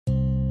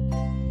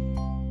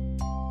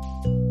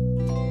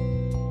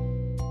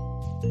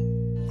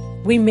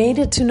We made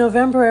it to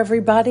November,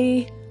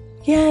 everybody.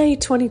 Yay,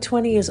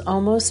 2020 is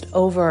almost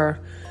over.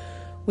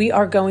 We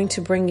are going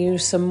to bring you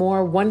some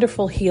more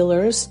wonderful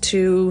healers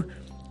to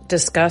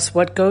discuss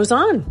what goes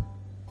on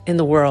in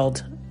the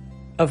world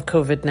of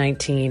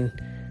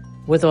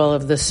COVID-19 with all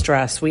of the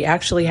stress. We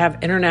actually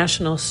have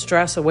International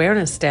Stress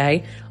Awareness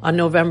Day on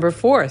November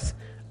 4th,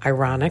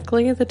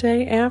 ironically, the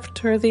day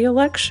after the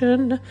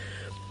election.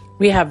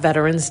 We have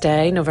Veterans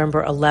Day,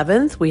 November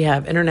 11th. We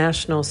have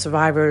International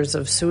Survivors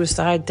of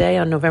Suicide Day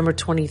on November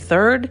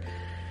 23rd.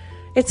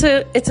 It's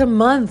a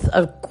month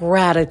of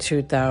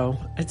gratitude, though.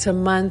 It's a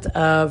month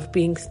of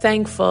being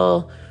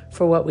thankful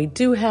for what we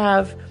do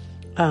have.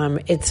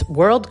 It's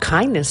World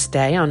Kindness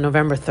Day on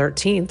November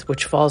 13th,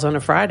 which falls on a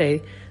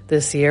Friday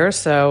this year,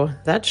 so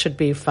that should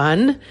be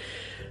fun.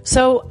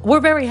 So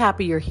we're very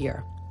happy you're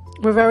here.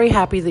 We're very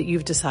happy that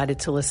you've decided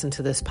to listen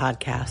to this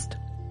podcast.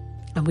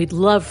 And we'd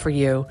love for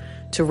you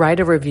to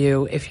write a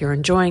review if you're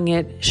enjoying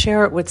it,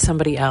 share it with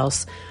somebody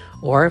else,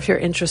 or if you're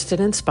interested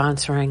in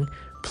sponsoring,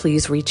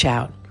 please reach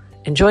out.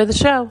 Enjoy the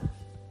show.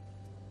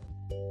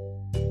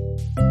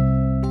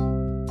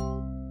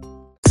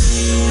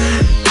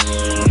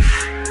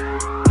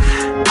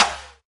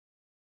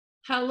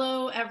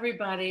 Hello,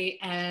 everybody,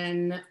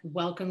 and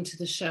welcome to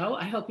the show.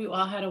 I hope you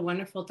all had a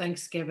wonderful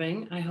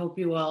Thanksgiving. I hope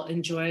you all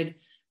enjoyed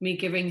me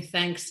giving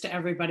thanks to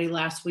everybody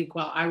last week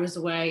while I was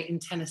away in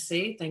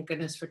Tennessee. Thank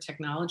goodness for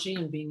technology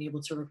and being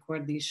able to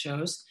record these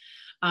shows.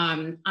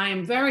 I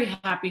am very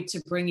happy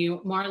to bring you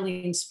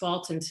Marlene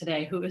Spalten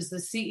today, who is the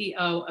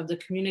CEO of the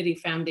Community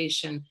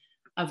Foundation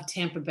of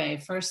Tampa Bay.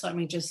 First, let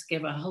me just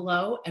give a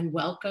hello and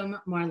welcome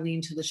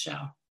Marlene to the show.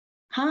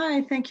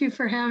 Hi, thank you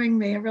for having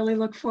me. I really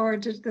look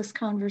forward to this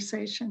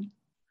conversation.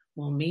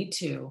 Well, me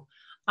too.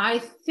 I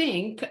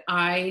think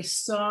I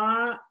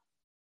saw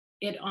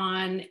it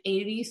on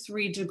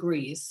 83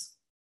 degrees.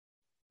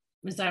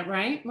 Is that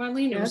right,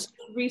 Marlene? Yes. It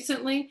was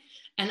recently.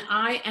 And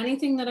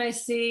anything that I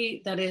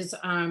see that is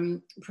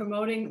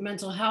promoting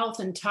mental health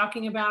and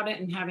talking about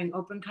it and having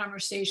open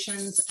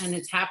conversations, and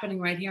it's happening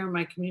right here in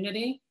my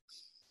community,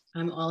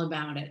 I'm all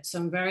about it. So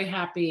I'm very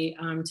happy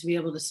to be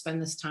able to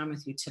spend this time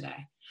with you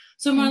today.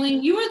 So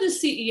Marlene, you are the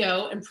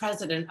CEO and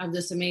president of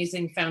this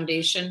amazing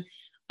foundation.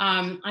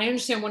 I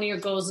understand one of your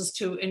goals is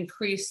to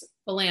increase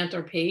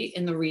philanthropy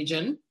in the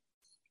region,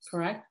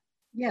 correct?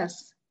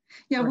 Yes.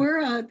 Yeah,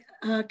 we're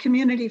a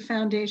community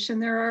foundation.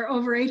 There are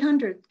over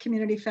 800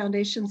 community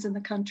foundations in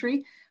the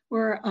country.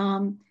 We're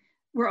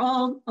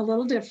all a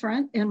little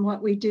different in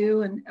what we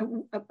do,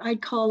 and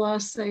I'd call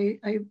us a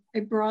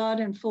broad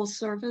and full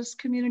service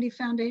community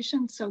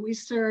foundation. So we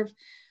serve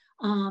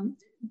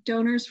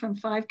donors from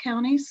 5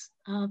 counties,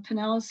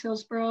 Pinellas,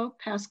 Hillsborough,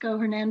 Pasco,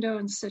 Hernando,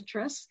 and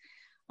Citrus.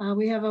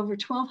 We have over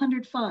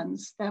 1,200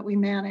 funds that we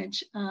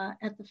manage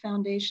at the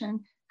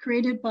foundation,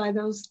 created by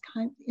those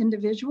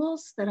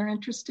individuals that are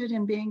interested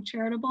in being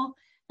charitable,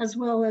 as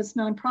well as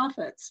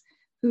nonprofits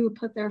who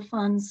put their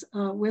funds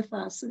with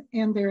us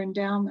and their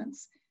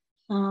endowments.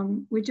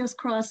 We just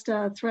crossed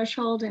a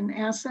threshold in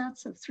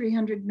assets of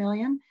 300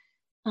 million.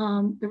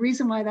 The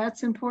reason why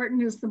that's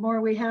important is the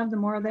more we have, the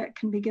more that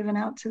can be given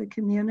out to the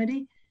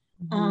community.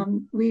 Mm-hmm.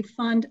 We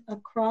fund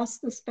across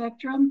the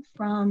spectrum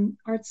from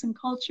arts and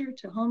culture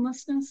to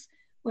homelessness.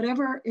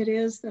 Whatever it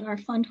is that our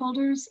fund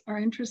holders are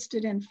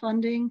interested in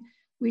funding,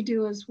 we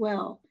do as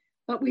well.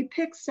 But we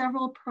pick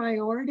several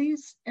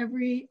priorities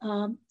every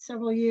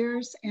several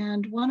years,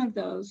 and one of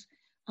those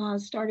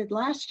started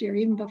last year,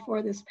 even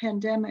before this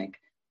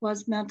pandemic,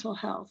 was mental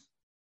health.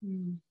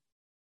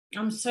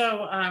 I'm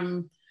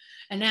so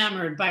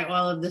enamored by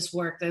all of this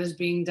work that is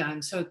being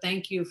done. So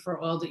thank you for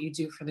all that you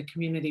do for the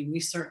community. We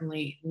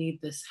certainly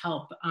need this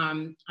help.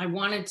 I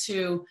wanted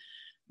to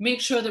make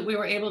sure that we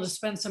were able to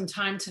spend some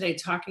time today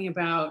talking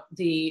about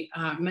the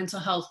mental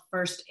health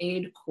first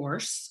aid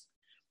course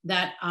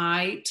that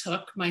I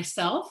took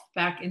myself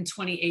back in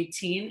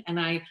 2018.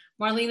 And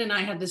Marlene and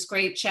I had this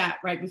great chat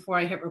right before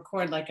I hit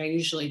record, like I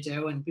usually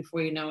do. And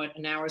before you know it,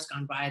 an hour's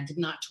gone by. I did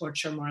not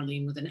torture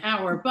Marlene with an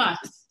hour, but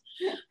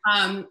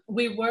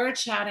we were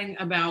chatting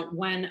about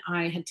when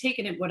I had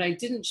taken it. What I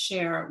didn't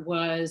share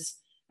was,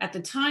 at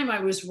the time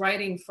I was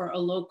writing for a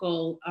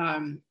local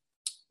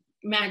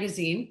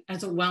magazine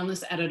as a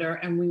wellness editor,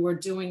 and we were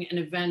doing an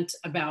event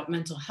about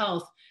mental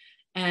health.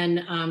 And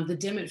the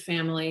Dimmitt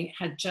family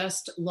had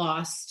just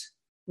lost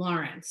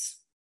Lawrence.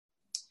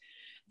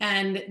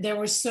 And there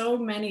were so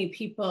many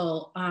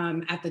people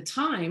at the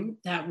time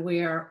that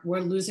were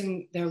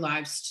losing their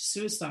lives to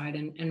suicide.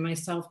 And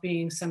myself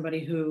being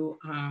somebody who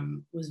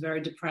was very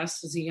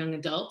depressed as a young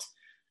adult,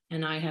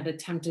 and I had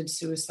attempted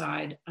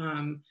suicide.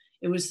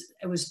 It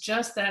was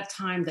just that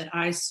time that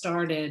I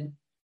started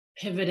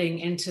pivoting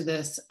into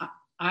this.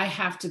 I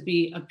have to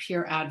be a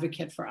peer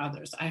advocate for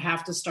others. I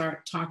have to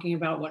start talking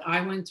about what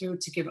I went through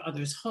to give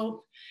others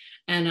hope.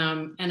 And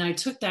I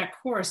took that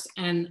course,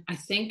 and I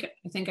think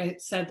I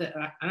said that,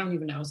 I don't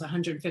even know, it was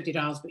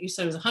 $150, but you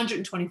said it was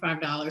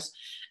 $125,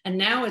 and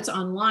now it's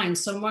online.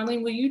 So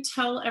Marlene, will you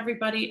tell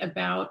everybody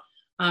about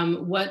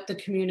what the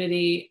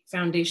Community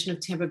Foundation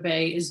of Tampa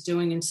Bay is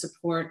doing in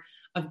support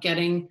of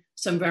getting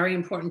some very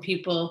important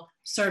people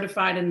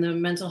certified in the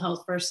mental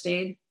health first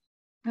aid?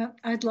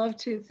 I'd love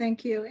to.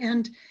 Thank you.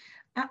 And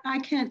I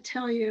can't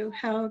tell you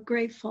how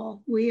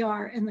grateful we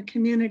are, and the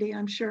community,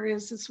 I'm sure,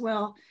 is as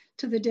well,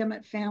 to the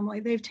Dimmitt family.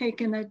 They've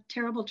taken a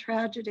terrible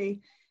tragedy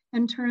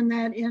and turned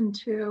that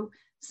into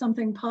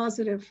something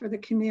positive for the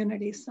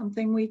community,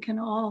 something we can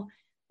all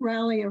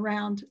rally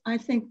around. I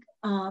think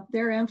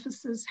their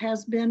emphasis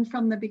has been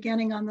from the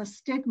beginning on the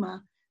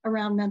stigma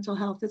around mental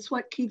health. It's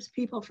what keeps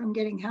people from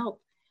getting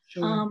help.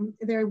 Sure.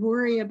 They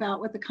worry about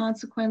what the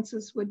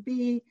consequences would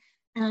be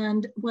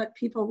and what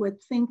people would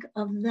think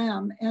of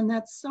them, and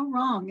that's so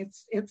wrong.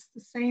 It's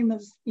the same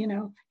as, you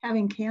know,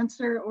 having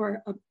cancer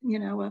or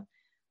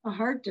a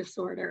heart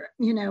disorder.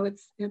 You know,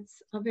 it's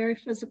a very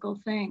physical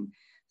thing.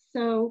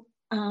 So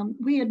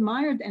we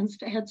admired and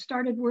had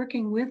started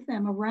working with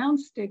them around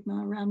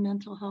stigma around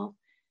mental health.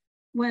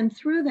 When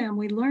through them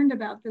we learned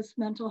about this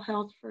mental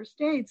health first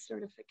aid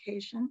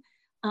certification.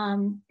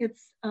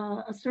 It's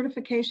a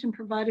certification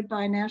provided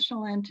by a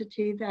national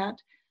entity that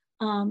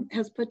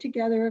has put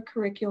together a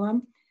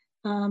curriculum.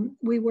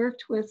 We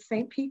worked with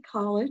St. Pete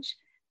College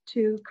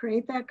to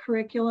create that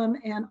curriculum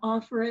and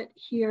offer it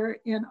here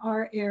in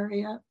our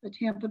area, the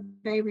Tampa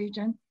Bay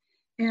region,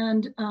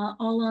 and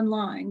all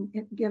online,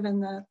 given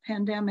the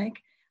pandemic.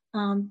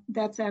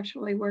 That's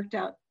actually worked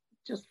out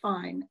just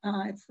fine.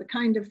 It's the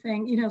kind of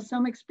thing, you know,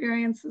 some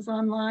experiences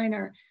online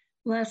are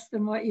less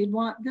than what you'd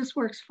want. This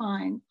works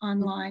fine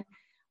online.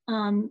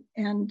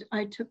 And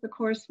I took the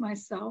course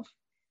myself.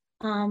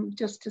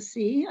 Just to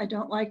see. I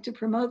don't like to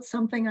promote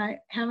something I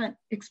haven't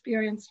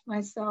experienced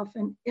myself,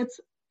 and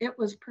it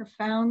was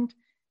profound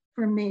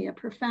for me, a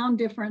profound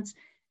difference.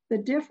 The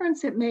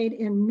difference it made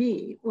in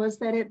me was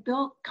that it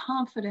built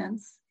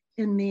confidence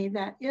in me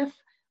that if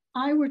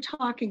I were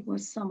talking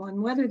with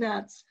someone, whether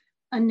that's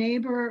a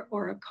neighbor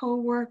or a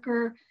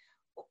coworker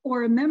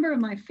or a member of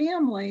my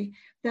family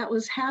that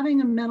was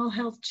having a mental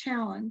health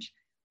challenge,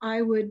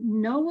 I would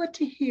know what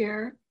to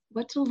hear,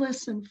 what to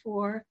listen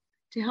for,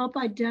 to help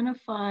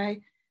identify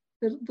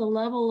the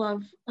level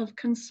of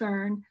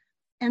concern,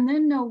 and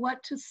then know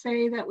what to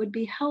say that would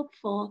be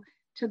helpful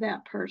to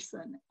that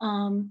person,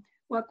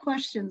 what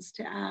questions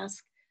to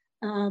ask,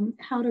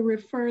 how to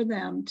refer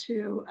them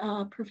to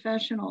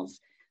professionals.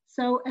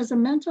 So as a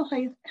mental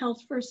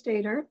health first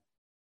aider,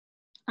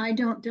 I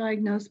don't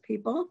diagnose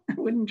people. I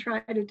wouldn't try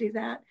to do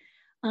that.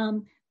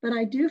 But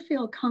I do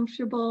feel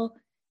comfortable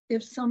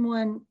if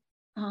someone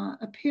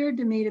appeared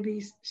to me to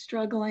be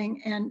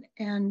struggling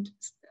and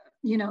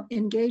you know,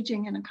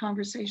 engaging in a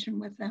conversation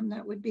with them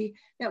that would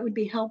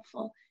be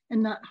helpful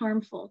and not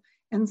harmful.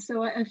 And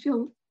so I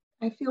feel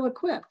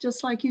equipped,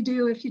 just like you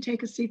do if you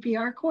take a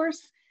CPR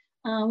course.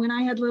 When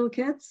I had little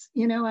kids,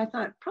 you know, I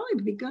thought probably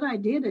would be a good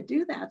idea to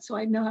do that so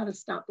I'd know how to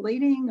stop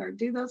bleeding or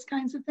do those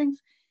kinds of things.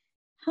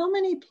 How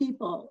many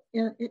people,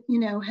 you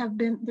know,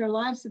 their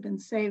lives have been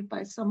saved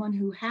by someone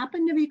who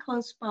happened to be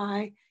close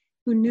by,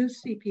 who knew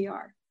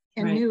CPR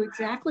and knew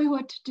exactly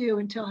what to do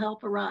until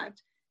help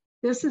arrived.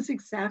 This is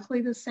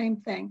exactly the same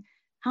thing.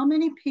 How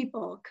many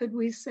people could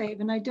we save?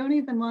 And I don't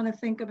even want to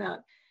think about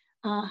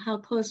how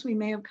close we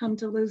may have come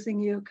to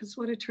losing you, because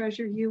what a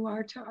treasure you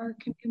are to our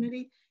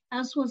community,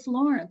 as was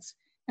Lawrence.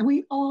 And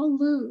we all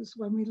lose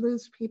when we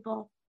lose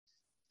people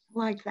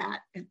like that.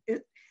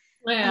 It's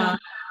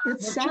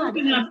sad.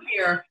 Up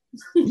here.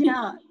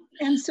 Yeah.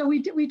 And so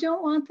we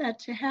don't want that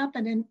to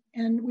happen.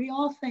 And we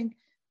all think,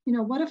 you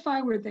know, what if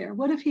I were there?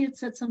 What if he had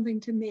said something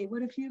to me?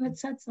 What if you had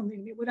said something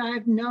to me? Would I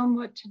have known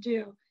what to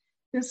do?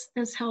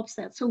 This helps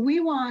that. So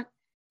we want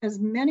as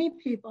many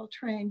people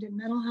trained in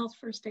mental health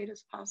first aid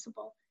as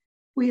possible.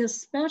 We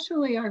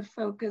especially are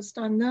focused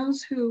on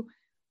those who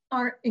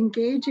are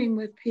engaging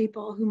with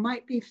people who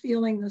might be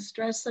feeling the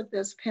stress of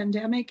this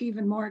pandemic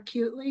even more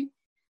acutely.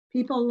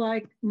 People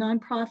like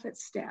nonprofit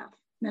staff,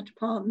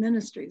 Metropolitan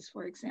Ministries,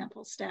 for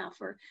example, staff,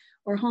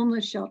 or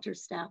homeless shelter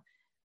staff.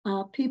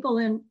 People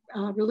in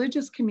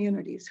religious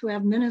communities who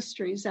have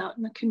ministries out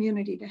in the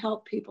community to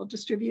help people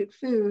distribute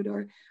food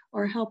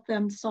or help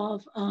them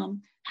solve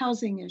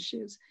housing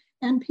issues,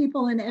 and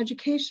people in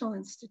educational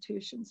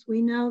institutions.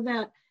 We know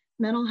that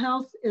mental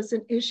health is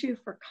an issue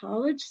for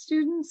college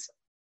students.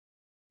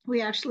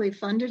 We actually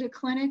funded a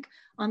clinic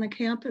on the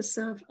campus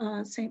of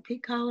St.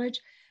 Pete College,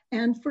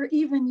 and for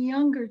even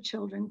younger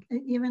children,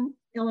 even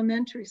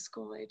elementary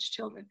school age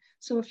children.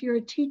 So if you're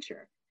a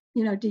teacher,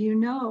 you know, do you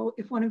know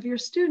if one of your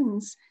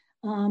students,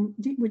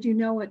 would you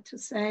know what to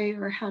say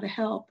or how to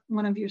help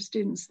one of your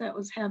students that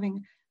was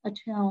having a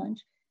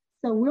challenge?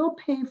 So we'll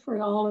pay for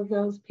all of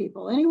those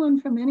people. Anyone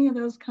from any of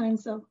those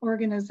kinds of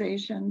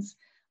organizations,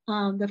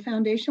 the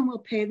foundation will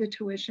pay the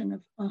tuition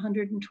of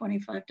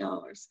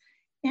 $125.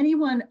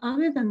 Anyone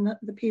other than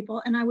the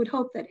people, and I would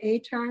hope that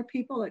HR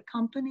people at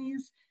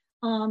companies,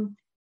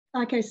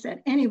 like I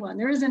said, anyone,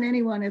 there isn't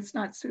anyone it's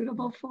not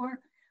suitable for,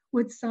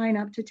 would sign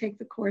up to take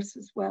the course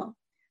as well.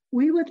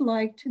 We would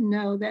like to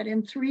know that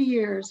in 3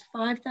 years,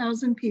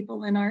 5,000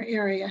 people in our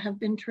area have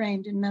been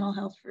trained in mental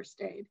health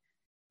first aid.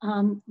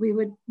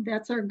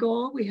 That's our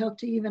goal. We hope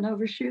to even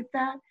overshoot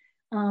that.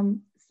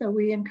 So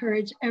we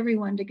encourage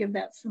everyone to give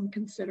that some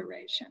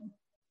consideration.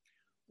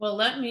 Well,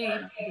 let me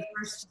be the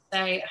first to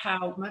say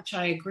how much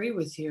I agree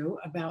with you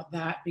about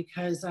that,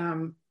 because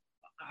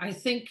I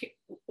think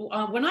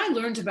when I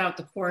learned about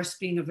the course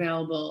being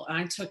available,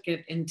 I took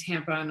it in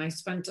Tampa and I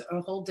spent a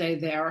whole day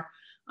there.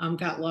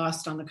 Got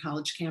lost on the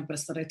college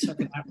campus that I took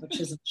it at, which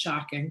isn't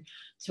shocking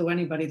to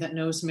anybody that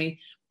knows me.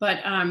 But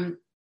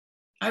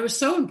I was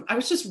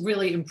just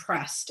really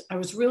impressed. I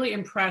was really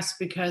impressed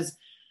because,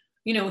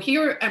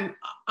 here am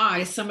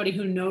I, somebody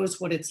who knows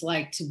what it's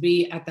like to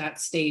be at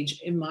that stage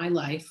in my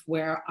life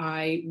where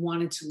I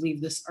wanted to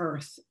leave this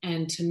earth,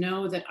 and to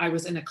know that I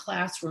was in a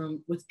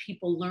classroom with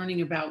people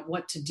learning about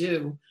what to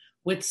do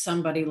with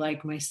somebody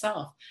like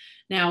myself.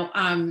 Now,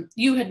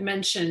 you had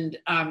mentioned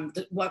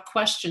what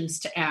questions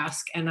to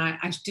ask, and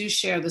I do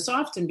share this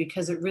often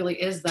because it really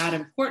is that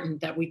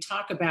important that we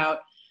talk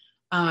about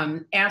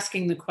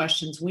asking the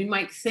questions. We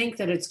might think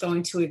that it's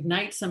going to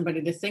ignite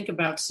somebody to think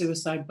about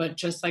suicide, but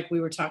just like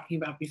we were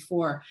talking about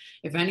before,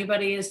 if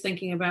anybody is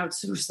thinking about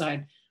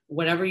suicide,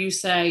 whatever you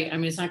say, I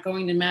mean, it's not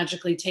going to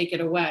magically take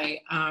it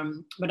away.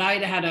 But I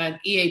had an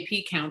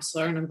EAP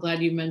counselor, and I'm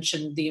glad you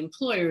mentioned the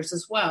employers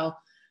as well,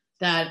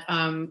 that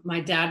my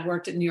dad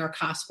worked at New York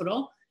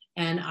Hospital,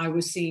 and I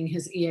was seeing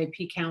his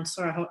EAP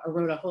counselor. I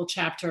wrote a whole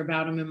chapter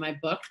about him in my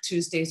book,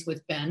 Tuesdays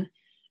with Ben.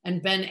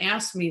 And Ben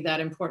asked me that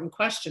important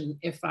question,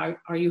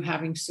 are you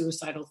having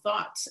suicidal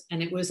thoughts?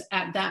 And it was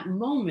at that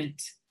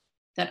moment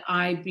that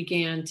I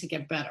began to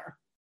get better,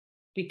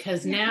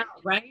 because now,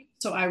 right?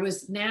 So I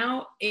was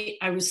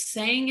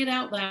saying it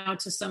out loud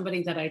to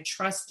somebody that I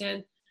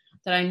trusted,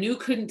 that I knew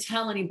couldn't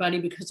tell anybody,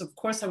 because of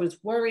course I was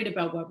worried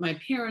about what my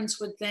parents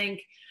would think,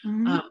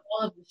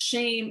 all of the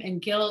shame and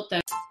guilt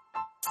that.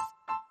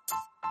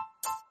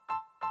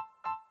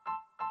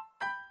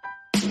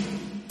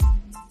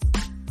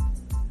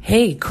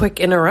 Hey, quick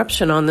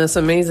interruption on this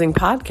amazing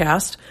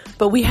podcast,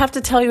 but we have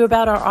to tell you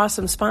about our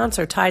awesome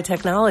sponsor, TIE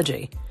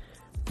Technology.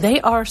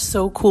 They are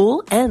so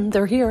cool, and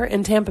they're here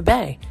in Tampa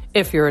Bay,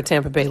 if you're a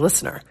Tampa Bay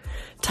listener.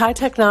 TIE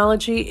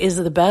Technology is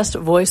the best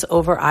voice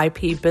over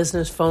IP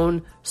business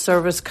phone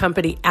service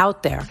company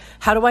out there.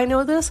 How do I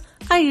know this?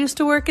 I used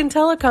to work in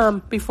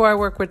telecom before I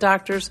worked with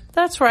doctors.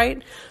 That's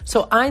right.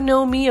 So I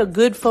know me a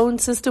good phone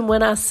system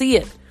when I see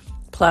it.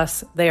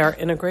 Plus, they are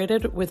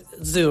integrated with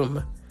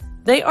Zoom.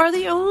 They are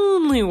the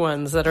only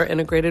ones that are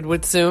integrated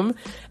with Zoom.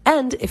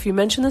 And if you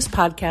mention this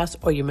podcast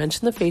or you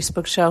mention the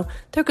Facebook show,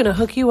 they're going to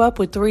hook you up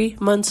with 3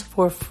 months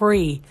for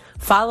free.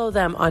 Follow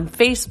them on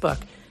Facebook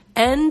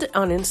and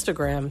on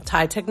Instagram.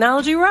 TIE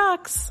Technology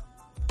rocks.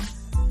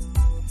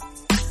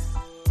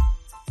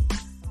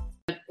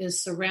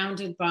 Is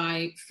surrounded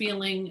by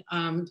feeling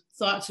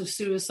thoughts of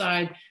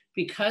suicide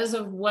because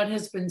of what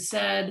has been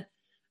said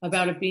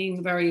about it being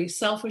a very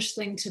selfish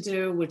thing to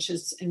do, which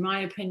is, in my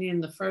opinion,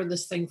 the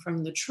furthest thing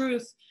from the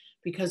truth,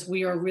 because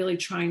we are really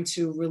trying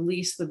to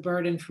release the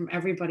burden from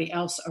everybody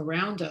else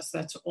around us.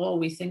 That's all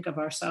we think of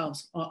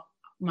ourselves. Well,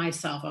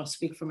 myself, I'll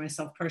speak for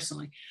myself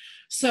personally.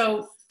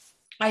 So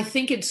I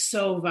think it's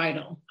so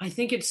vital.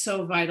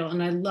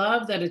 And I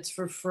love that it's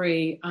for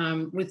free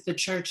with the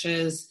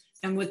churches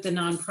and with the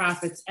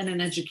nonprofits and in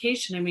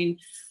education. I mean,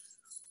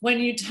 when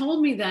you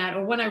told me that,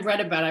 or when I read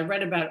about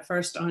it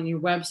first on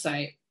your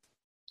website,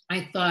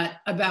 I thought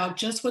about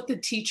just what the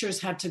teachers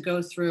had to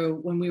go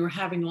through when we were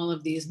having all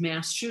of these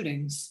mass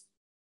shootings.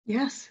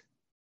 Yes.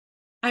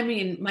 I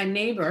mean, my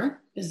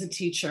neighbor is a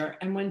teacher,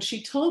 and when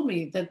she told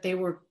me that they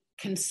were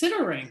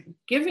considering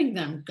giving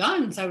them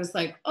guns, I was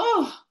like,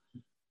 oh,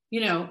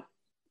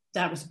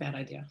 that was a bad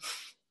idea.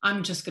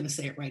 I'm just going to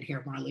say it right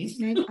here,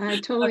 Marlene. I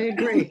totally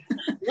agree.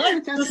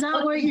 That's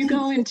not what you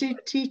go into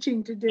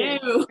teaching to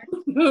do.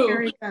 No.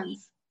 Carry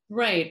guns.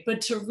 Right.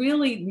 But to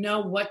really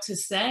know what to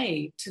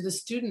say to the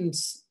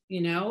students,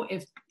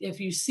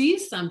 if you see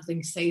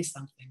something, say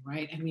something,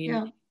 right? I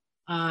mean,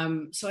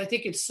 so I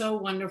think it's so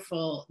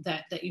wonderful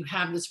that you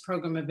have this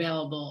program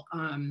available.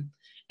 And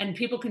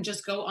people can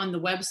just go on the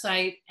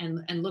website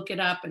and look it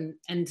up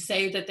and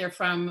say that they're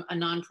from a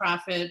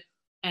nonprofit,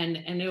 and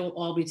it will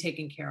all be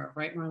taken care of,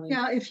 right, Marlene?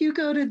 Yeah, if you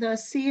go to the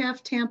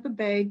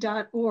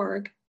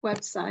cftampabay.org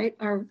website,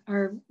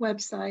 our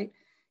website,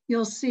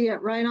 you'll see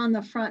it right on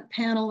the front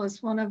panel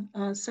as one of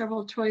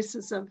several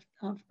choices of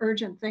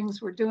urgent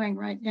things we're doing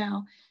right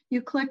now.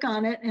 You click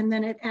on it, and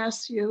then it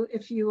asks you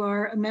if you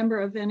are a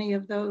member of any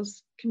of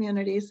those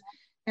communities.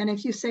 And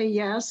if you say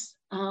yes,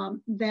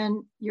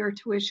 then your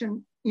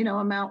tuition,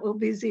 amount will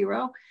be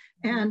zero.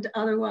 And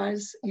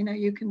otherwise,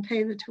 you can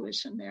pay the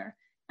tuition there.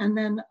 And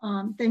then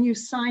you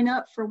sign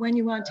up for when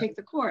you want to take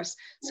the course.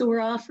 So we're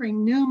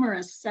offering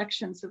numerous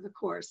sections of the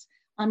course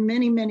on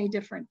many, many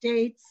different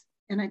dates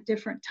and at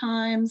different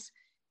times.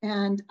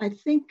 And I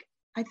think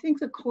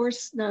the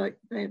course, the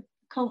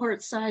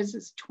cohort size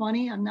is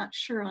 20. I'm not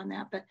sure on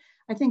that, but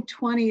I think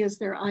 20 is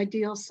their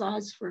ideal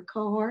size for a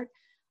cohort.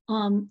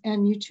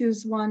 And you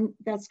choose one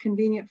that's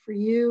convenient for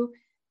you,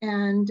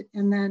 and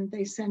then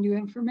they send you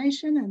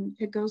information, and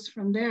it goes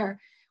from there.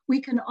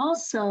 We can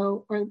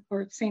also, or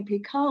St.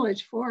 Pete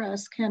College for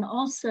us, can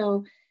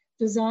also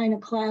design a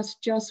class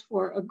just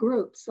for a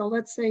group. So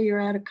let's say you're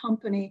at a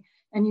company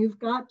and you've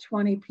got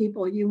 20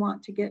 people you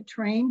want to get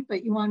trained,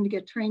 but you want them to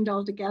get trained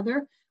all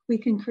together. We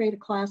can create a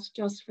class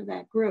just for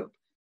that group.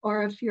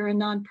 Or if you're a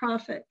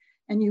nonprofit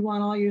and you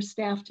want all your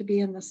staff to be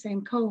in the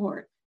same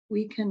cohort,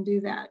 we can do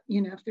that.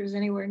 If there's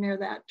anywhere near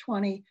that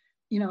 20,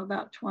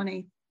 about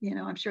 20,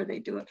 I'm sure they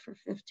do it for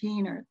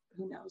 15 or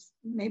who knows,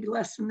 maybe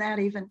less than that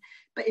even.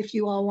 But if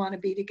you all want to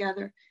be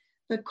together,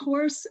 the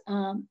course,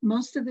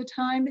 most of the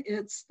time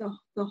it's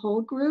the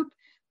whole group,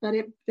 but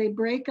they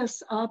break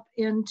us up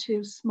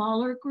into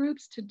smaller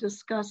groups to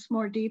discuss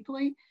more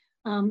deeply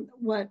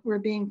what we're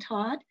being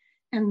taught.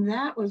 And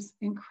that was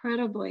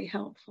incredibly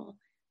helpful.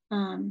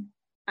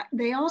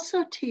 They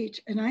also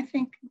teach, and I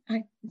think,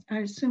 I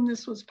assume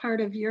this was part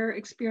of your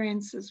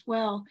experience as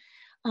well,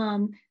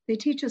 they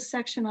teach a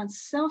section on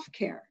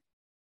self-care.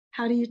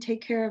 How do you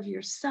take care of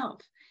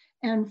yourself?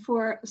 And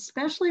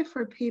especially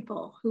for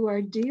people who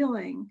are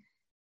dealing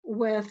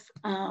with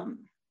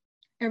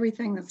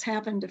everything that's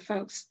happened to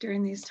folks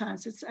during these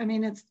times. It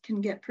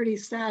can get pretty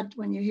sad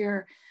when you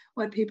hear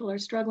what people are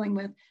struggling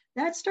with.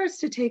 That starts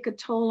to take a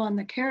toll on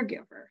the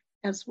caregiver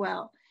as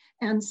well.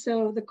 And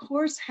so the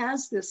course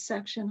has this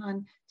section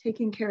on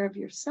taking care of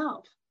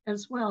yourself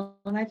as well.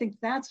 And I think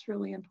that's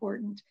really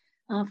important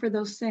for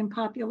those same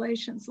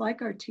populations,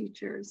 like our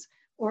teachers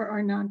or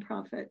our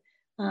nonprofit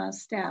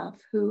staff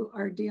who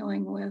are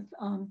dealing with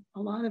a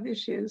lot of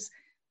issues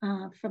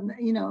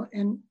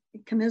and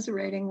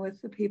commiserating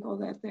with the people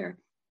that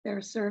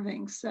they're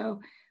serving. So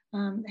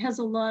it has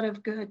a lot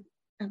of good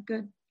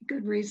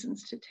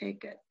reasons to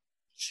take it.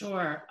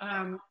 Sure.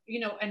 And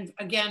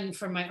again,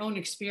 from my own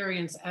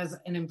experience as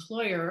an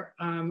employer,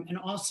 and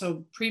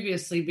also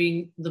previously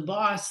being the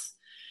boss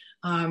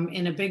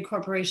in a big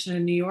corporation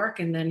in New York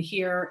and then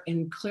here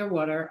in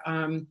Clearwater,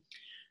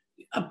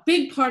 a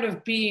big part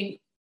of being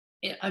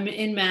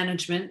in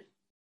management,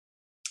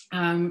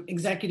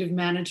 executive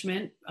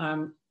management,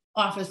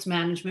 office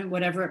management,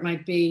 whatever it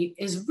might be,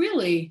 is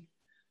really,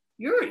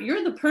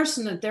 you're the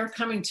person that they're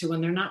coming to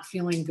when they're not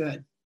feeling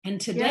good. And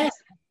today, yes,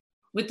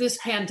 with this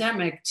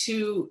pandemic,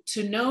 to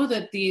know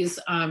that these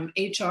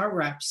HR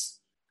reps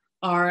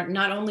are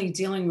not only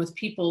dealing with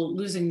people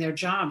losing their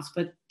jobs,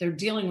 but they're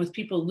dealing with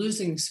people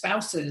losing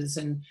spouses.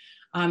 And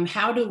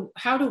how do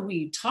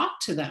we talk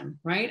to them,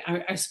 right?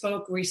 I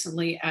spoke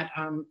recently at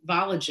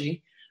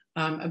Vology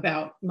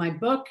about my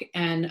book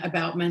and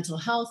about mental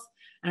health.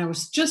 And I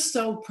was just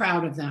so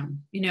proud of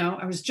them.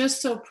 I was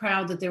just so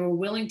proud that they were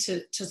willing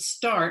to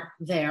start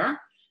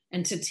there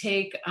and to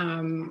take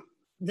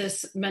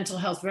this mental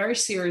health very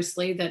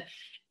seriously, that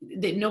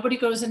nobody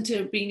goes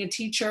into being a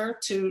teacher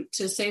to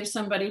save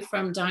somebody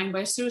from dying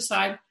by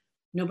suicide.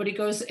 Nobody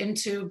goes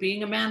into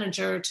being a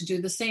manager to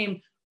do the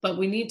same, but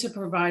we need to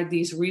provide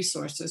these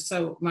resources.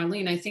 So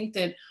Marlene, I think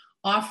that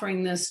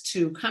offering this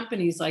to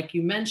companies like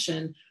you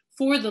mentioned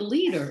for the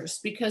leaders,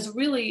 because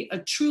really a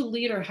true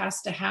leader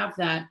has to have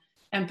that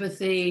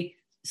empathy,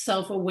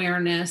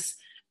 self-awareness,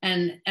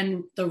 and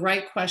the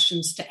right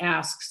questions to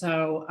ask.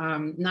 So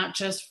not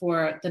just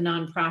for the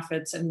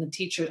nonprofits and the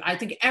teachers. I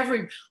think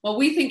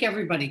we think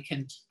everybody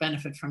can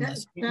benefit from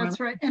this. That's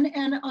right.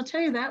 And I'll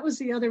tell you, that was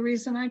the other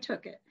reason I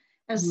took it.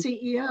 As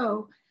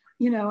CEO,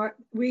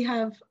 we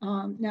have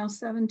now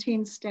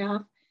 17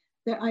 staff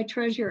that I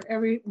treasure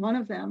every one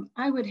of them.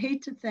 I would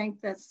hate to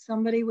think that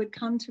somebody would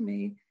come to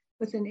me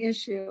with an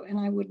issue and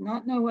I would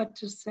not know what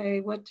to say,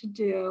 what to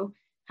do,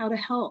 how to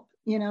help.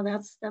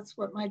 That's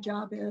what my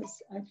job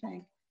is, I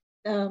think.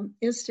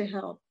 Is to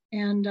help.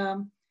 And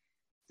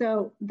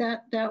so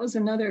that was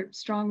another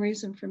strong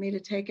reason for me to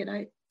take it.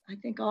 I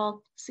think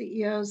all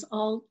CEOs,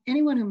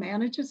 anyone who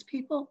manages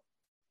people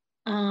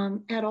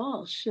at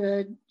all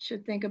should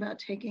think about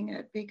taking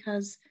it,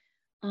 because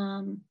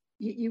our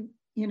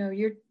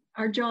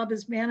job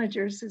as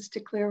managers is to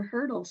clear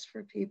hurdles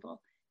for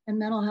people, and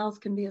mental health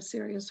can be a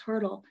serious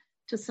hurdle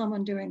to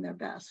someone doing their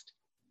best.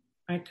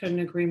 I couldn't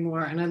agree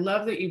more. And I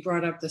love that you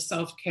brought up the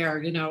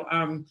self-care.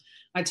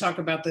 I talk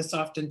about this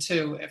often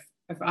too.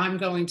 If I'm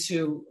going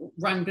to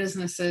run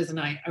businesses and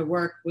I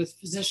work with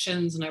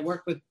physicians and I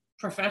work with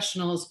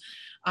professionals,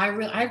 I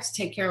have to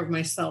take care of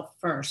myself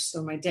first.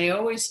 So my day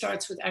always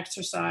starts with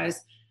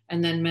exercise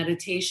and then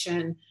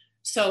meditation,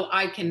 so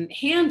I can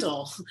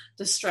handle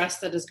the stress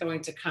that is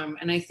going to come.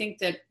 And I think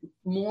that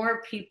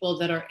more people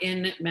that are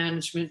in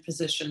management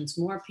positions,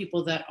 more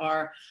people that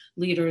are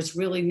leaders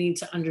really need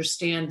to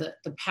understand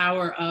the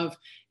power of,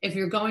 if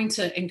you're going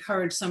to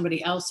encourage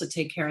somebody else to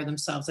take care of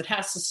themselves, it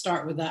has to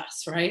start with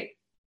us, right?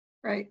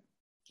 Right.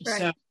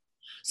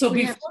 So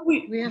we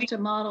have to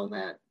model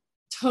that.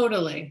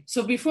 Totally.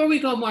 So before we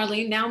go,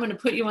 Marlene, now I'm going to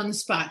put you on the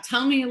spot.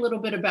 Tell me a little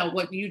bit about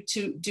what you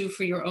two do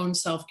for your own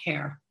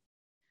self-care.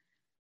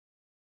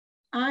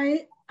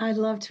 I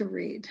love to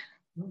read.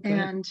 Okay.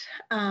 And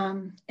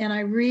I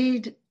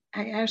read,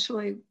 I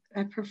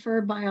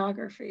prefer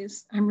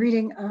biographies. I'm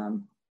reading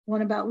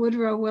one about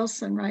Woodrow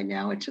Wilson right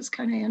now, which is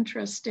kind of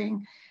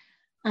interesting.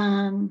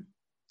 So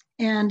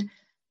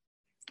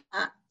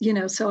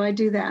I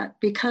do that.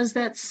 Because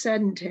that's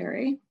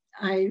sedentary,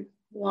 I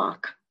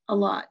walk a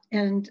lot.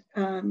 And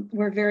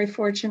we're very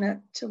fortunate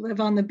to live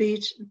on the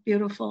beach,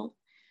 beautiful,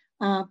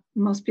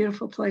 most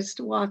beautiful place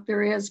to walk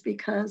there is,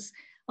 because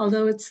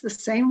although it's the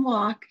same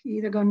walk, you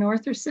either go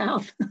north or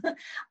south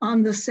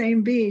on the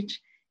same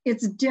beach,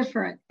 it's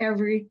different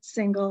every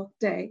single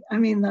day. I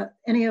mean,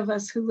 any of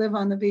us who live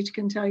on the beach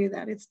can tell you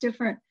that. It's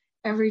different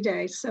every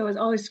day. So it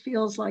always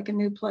feels like a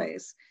new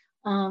place.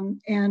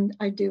 And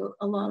I do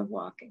a lot of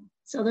walking.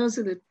 So those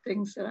are the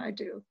things that I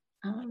do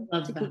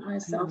to keep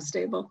myself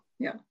stable.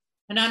 Yeah.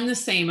 And I'm the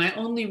same. I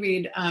only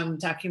read I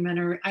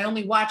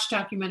only watch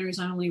documentaries.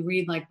 I only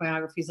read like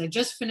biographies. I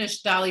just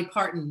finished Dolly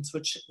Parton's,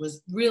 which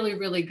was really,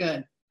 really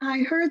good. I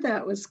heard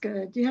that was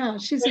good. Yeah,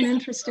 she's an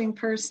interesting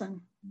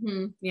person.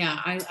 Mm-hmm. Yeah,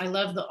 I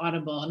love the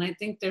Audible. And I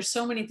think there's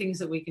so many things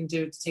that we can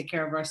do to take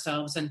care of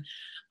ourselves. And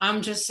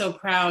I'm just so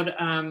proud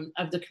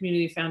of the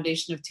Community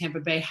Foundation of Tampa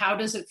Bay. How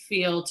does it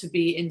feel to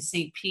be in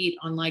St. Pete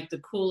on like the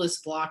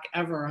coolest block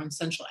ever on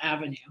Central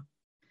Avenue?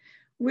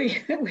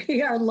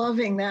 We are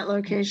loving that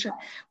location.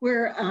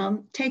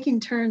 We're taking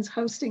turns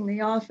hosting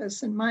the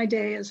office, and my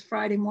day is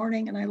Friday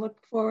morning, and I look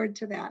forward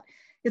to that.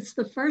 It's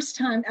the first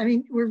time, I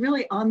mean, we're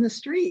really on the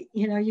street.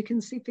 You know, you can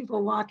see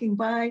people walking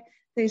by,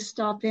 they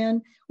stop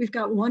in. We've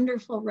got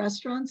wonderful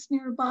restaurants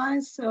nearby.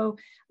 So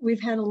we've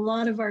had a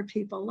lot of our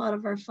people, a lot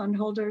of our fund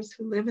holders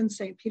who live in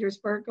St.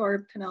 Petersburg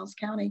or Pinellas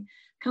County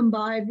come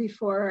by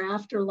before or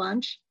after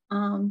lunch,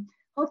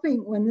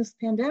 hoping when this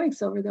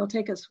pandemic's over, they'll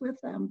take us with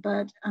them.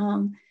 But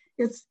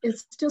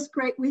it's just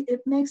great.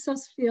 It makes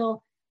us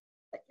feel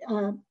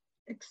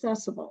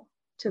accessible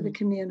to the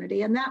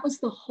community. And that was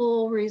the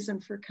whole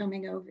reason for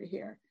coming over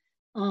here.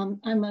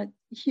 I'm a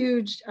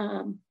huge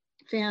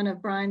fan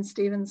of Brian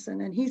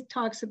Stevenson, and he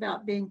talks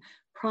about being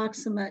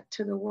proximate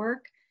to the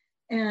work.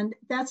 And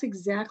that's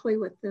exactly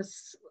what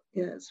this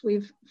is.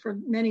 We've, for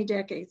many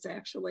decades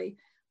actually,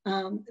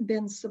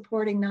 been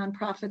supporting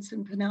nonprofits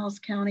in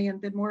Pinellas County and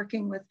been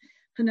working with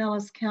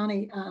Pinellas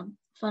County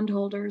fund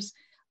holders.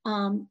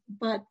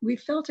 But we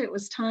felt it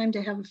was time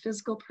to have a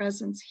physical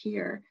presence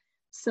here,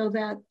 so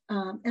that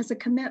as a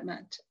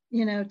commitment,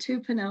 you know, to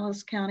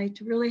Pinellas County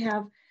to really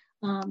have,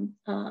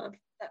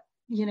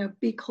 you know,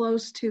 be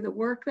close to the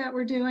work that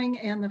we're doing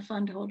and the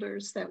fund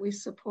holders that we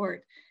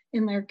support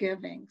in their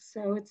giving.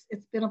 So it's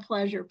been a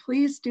pleasure.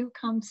 Please do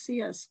come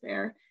see us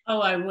there.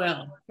 Oh, I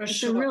will, for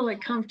sure. It's a really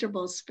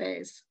comfortable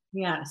space.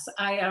 Yes,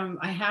 I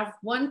have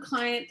one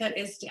client that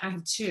is, I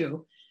have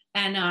two,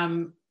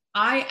 and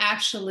I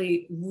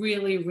actually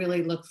really,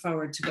 really look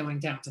forward to going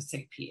down to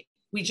St. Pete.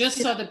 We just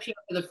saw the pier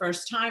for the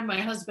first time. My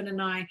husband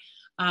and I,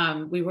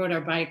 we rode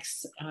our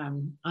bikes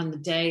on the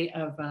day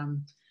of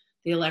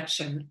the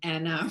election,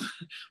 and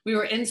we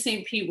were in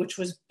St. Pete, which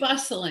was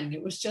bustling.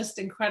 It was just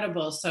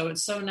incredible. So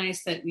it's so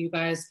nice that you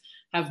guys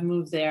have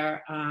moved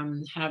there.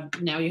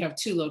 Now you have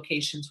two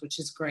locations, which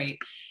is great.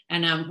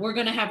 And we're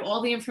going to have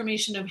all the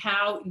information of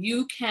how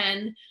you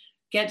can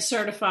get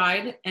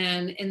certified.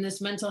 And in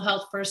this mental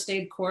health first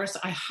aid course,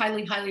 I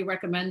highly, highly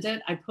recommend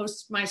it. I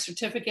posted my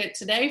certificate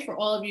today for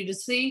all of you to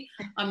see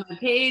on my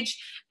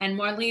page. And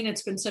Marlene,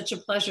 it's been such a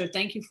pleasure.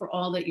 Thank you for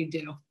all that you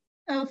do.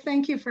 Oh,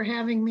 thank you for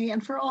having me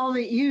and for all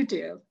that you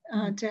do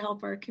to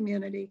help our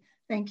community.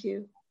 Thank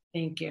you.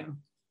 Thank you.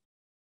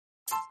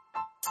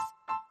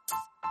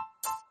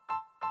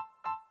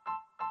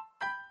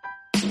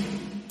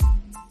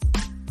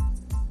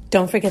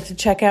 Don't forget to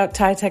check out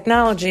TIE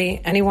Technology.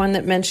 Anyone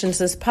that mentions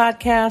this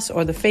podcast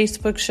or the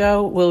Facebook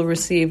show will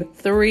receive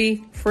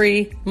 3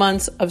 free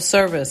months of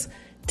service.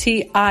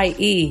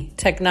 TIE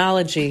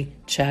Technology.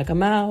 Check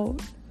them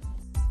out.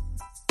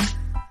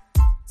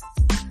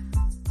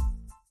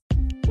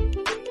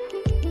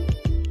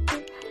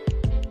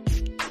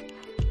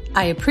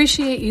 I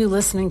appreciate you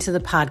listening to the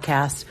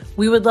podcast.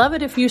 We would love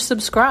it if you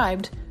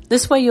subscribed.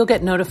 This way you'll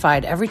get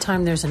notified every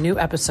time there's a new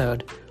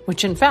episode,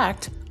 which in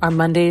fact are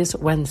Mondays,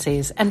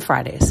 Wednesdays, and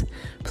Fridays.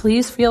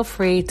 Please feel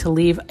free to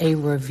leave a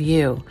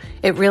review.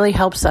 It really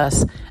helps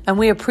us, and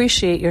we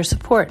appreciate your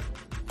support.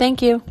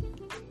 Thank you.